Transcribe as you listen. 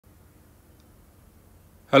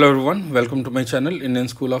Hello everyone, welcome to my channel Indian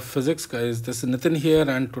School of Physics. Guys, this is Nitin here,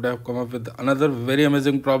 and today I've come up with another very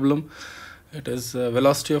amazing problem. It is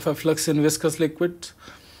velocity of efflux in viscous liquids.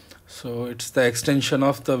 So it's the extension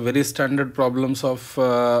of the very standard problems of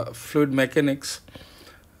fluid mechanics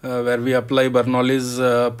where we apply Bernoulli's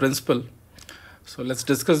principle. So let's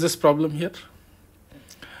discuss this problem here.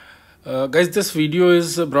 Guys, this video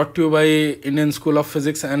is brought to you by Indian School of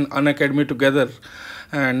Physics and Unacademy together,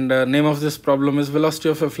 and name of this problem is velocity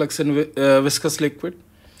of efflux in viscous liquid.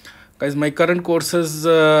 Guys, my current courses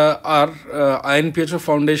are INPHO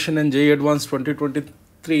Foundation and JEE ADVANCE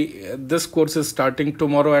 2023. This course is starting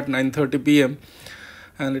tomorrow at 9:30 p.m.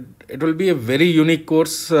 and it will be a very unique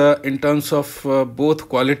course in terms of both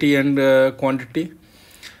quality and quantity,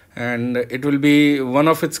 and it will be one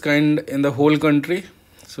of its kind in the whole country.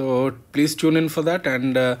 So please tune in for that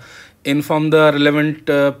and inform the relevant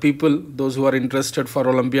people, those who are interested for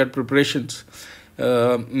Olympiad preparations,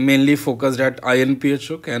 mainly focused at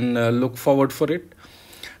INPHO, can look forward for it.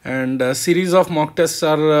 And a series of mock tests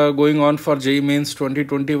are going on for JEE Mains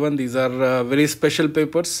 2021. These are very special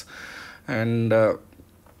papers, and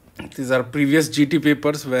these are previous GT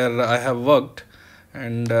papers where I have worked.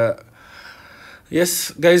 And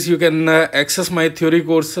yes, guys, you can access my theory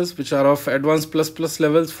courses, which are of advanced plus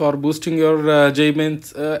levels for boosting your JEE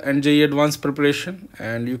Mains and JEE Advanced preparation.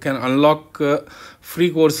 And you can unlock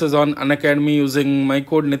free courses on Unacademy using my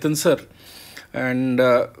code Nitin sir. And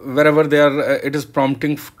wherever they are, it is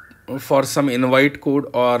prompting for some invite code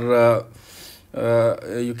or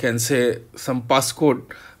you can say some passcode.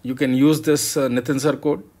 You can use this Nitin sir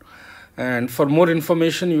code. And for more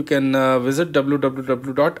information, you can visit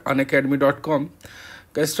www.unacademy.com.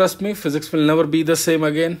 Guys, trust me, physics will never be the same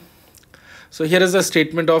again. So here is a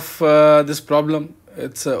statement of this problem.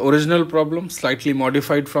 It's an original problem, slightly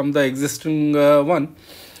modified from the existing one.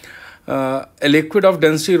 A liquid of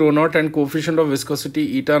density rho naught and coefficient of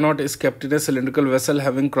viscosity eta naught is kept in a cylindrical vessel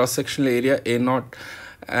having cross-sectional area A naught.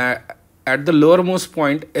 At the lowermost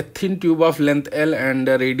point, a thin tube of length L and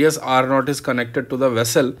radius R naught is connected to the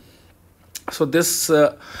vessel. So this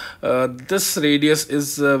radius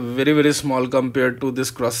is very small compared to this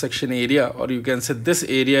cross section area, or you can say this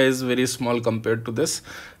area is very small compared to this.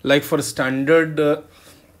 Like for standard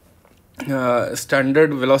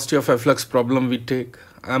velocity of efflux problem we take,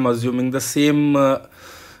 I am assuming the same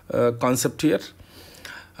concept here.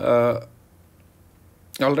 All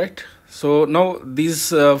right. So now these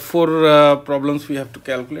four problems we have to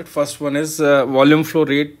calculate. First one is volume flow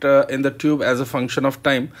rate in the tube as a function of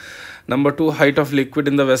time. Number 2, height of liquid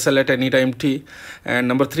in the vessel at any time t. And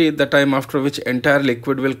number 3, the time after which entire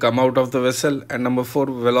liquid will come out of the vessel. And number 4,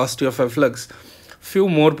 velocity of efflux. Few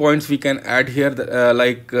more points we can add here,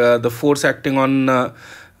 like the force acting on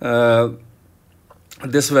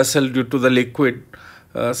this vessel due to the liquid.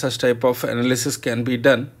 Such type of analysis can be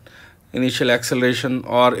done. Initial acceleration,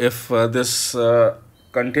 or if this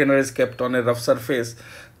container is kept on a rough surface,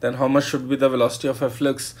 then how much should be the velocity of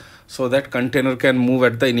efflux so that container can move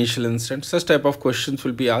at the initial instant. Such type of questions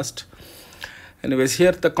will be asked. Anyways,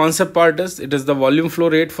 here the concept part is, it is the volume flow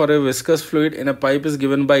rate for a viscous fluid in a pipe is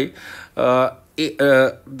given by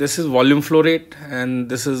this is volume flow rate, and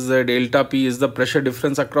this is delta P is the pressure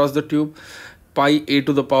difference across the tube, pi a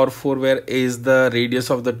to the power 4, where a is the radius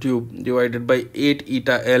of the tube, divided by 8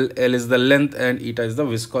 eta L. L is the length and eta is the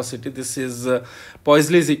viscosity. This is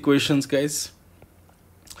Poiseuille's equations, guys.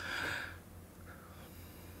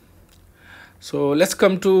 So let's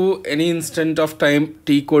come to any instant of time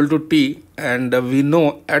t equal to t, and we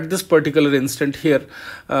know at this particular instant here,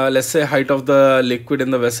 let's say height of the liquid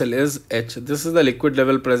in the vessel is h. This is the liquid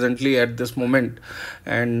level presently at this moment,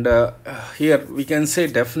 and here we can say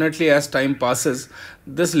definitely as time passes,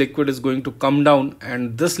 this liquid is going to come down,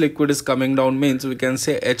 and this liquid is coming down means we can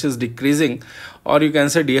say h is decreasing, or you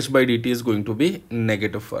can say dh by dt is going to be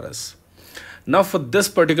negative for us. Now for this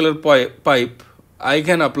particular pipe, I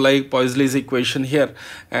can apply Poiseuille's equation here,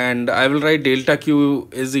 and I will write delta Q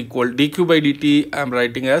is equal dQ by dt. I am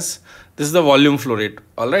writing as, this is the volume flow rate,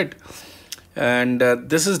 alright, and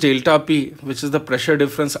this is delta P, which is the pressure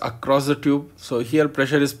difference across the tube. So here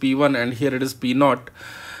pressure is P1 and here it is P naught.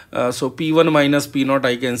 So P1 minus P naught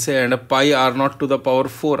I can say, and a pi R naught to the power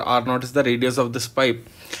 4. R naught is the radius of this pipe,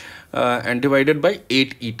 and divided by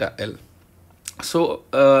 8 eta L. So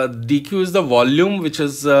dQ is the volume which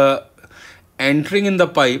is entering in the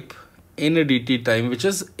pipe in a dt time, which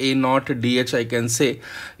is a naught dh. I can say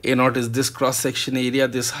a naught is this cross section area,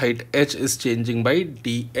 this height h is changing by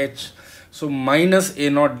dh. So minus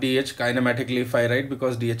a naught dh kinematically if I write,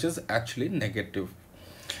 because dh is actually negative.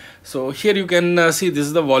 So here you can see this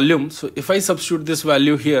is the volume. So if I substitute this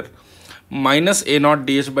value here, minus a naught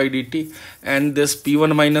dH by dt, and this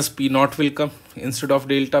P1 minus P naught will come instead of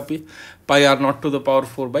delta P, pi r naught to the power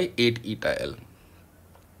 4 by 8 eta L.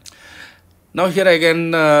 Now here I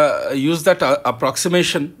can use that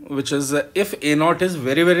approximation, which is if a naught is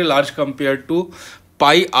very large compared to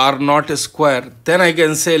pi r naught square, then I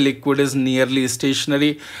can say liquid is nearly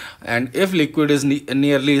stationary. And if liquid is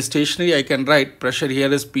nearly stationary, I can write pressure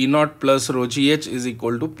here is P naught plus rho gh is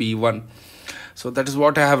equal to P1. So that is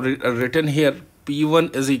what I have written here.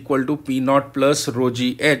 P1 is equal to P naught plus rho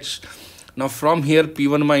gh. Now from here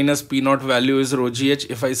P1 minus P naught value is rho gh.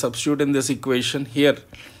 If I substitute in this equation here,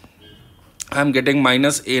 I am getting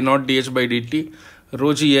minus a naught dH by dt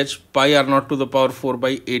rho gh pi r naught to the power 4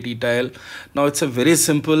 by 8 eta L. Now it's a very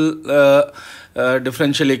simple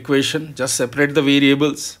differential equation. Just separate the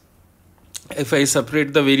variables. If I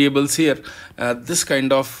separate the variables here, this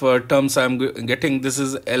kind of terms I am getting. This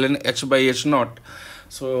is ln h by h naught.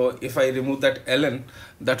 So if I remove that ln,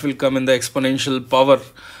 that will come in the exponential power.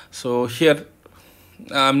 So here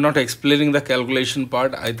I'm not explaining the calculation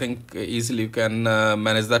part. I think easily you can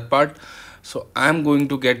manage that part. So I am going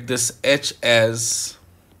to get this h as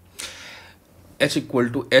h equal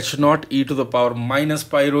to h naught e to the power minus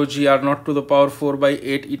pi rho g r naught to the power 4 by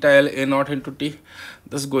 8 eta L a naught into t.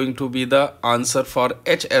 This is going to be the answer for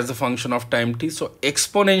h as a function of time t. So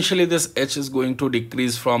exponentially this h is going to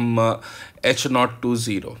decrease from h naught to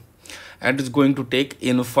 0. And it's going to take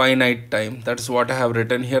infinite time. That is what I have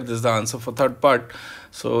written here. This is the answer for third part.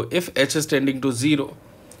 So if h is tending to 0,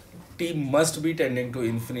 t must be tending to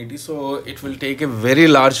infinity. So it will take a very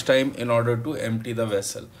large time in order to empty the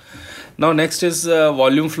vessel. Now next is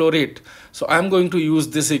volume flow rate. So I am going to use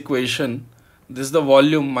this equation. This is the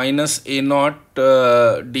volume minus a naught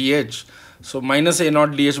dH. So minus a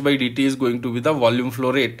naught dH by dt is going to be the volume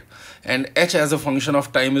flow rate. And h as a function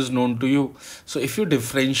of time is known to you. So if you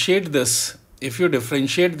differentiate this, h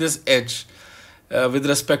with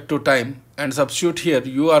respect to time and substitute here,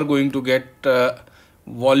 you are going to get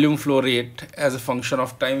volume flow rate as a function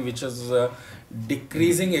of time, which is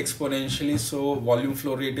decreasing exponentially. So volume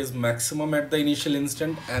flow rate is maximum at the initial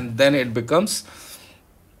instant, and then it becomes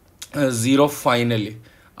 0 finally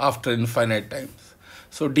after infinite times.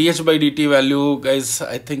 So dH by dt value, guys,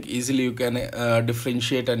 I think easily you can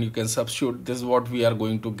differentiate and you can substitute. This is what we are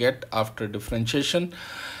going to get after differentiation.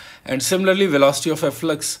 And similarly, velocity of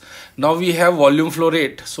efflux. Now we have volume flow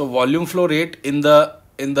rate. So volume flow rate in the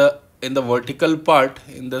vertical part,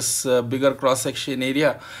 in this bigger cross section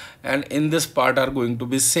area, and in this part are going to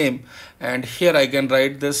be same. And here I can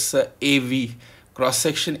write this AV, cross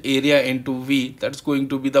section area into V. That's going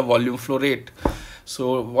to be the volume flow rate.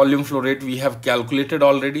 So volume flow rate we have calculated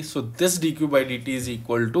already. So this dq by dt is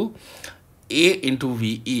equal to A into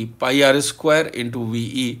VE, pi r square into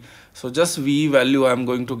VE. So just VE value I am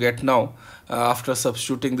going to get now. After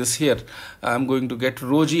substituting this here, I am going to get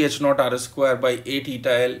rho g h naught r square by 8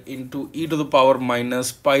 eta L into e to the power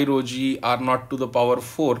minus pi rho g r naught to the power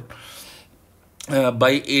 4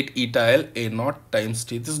 by 8 eta L a naught times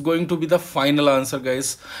t. This is going to be the final answer,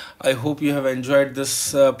 guys. I hope you have enjoyed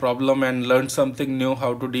this problem and learned something new,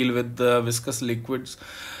 how to deal with the viscous liquids.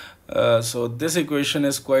 So this equation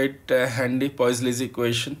is quite handy, Poiseuille's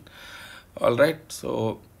equation. Alright,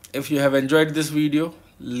 so if you have enjoyed this video,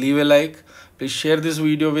 leave a like. Please share this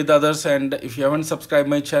video with others, and if you haven't subscribed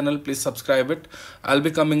my channel, please subscribe it. I'll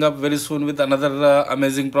be coming up very soon with another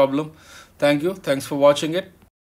amazing problem. Thank you. Thanks for watching it.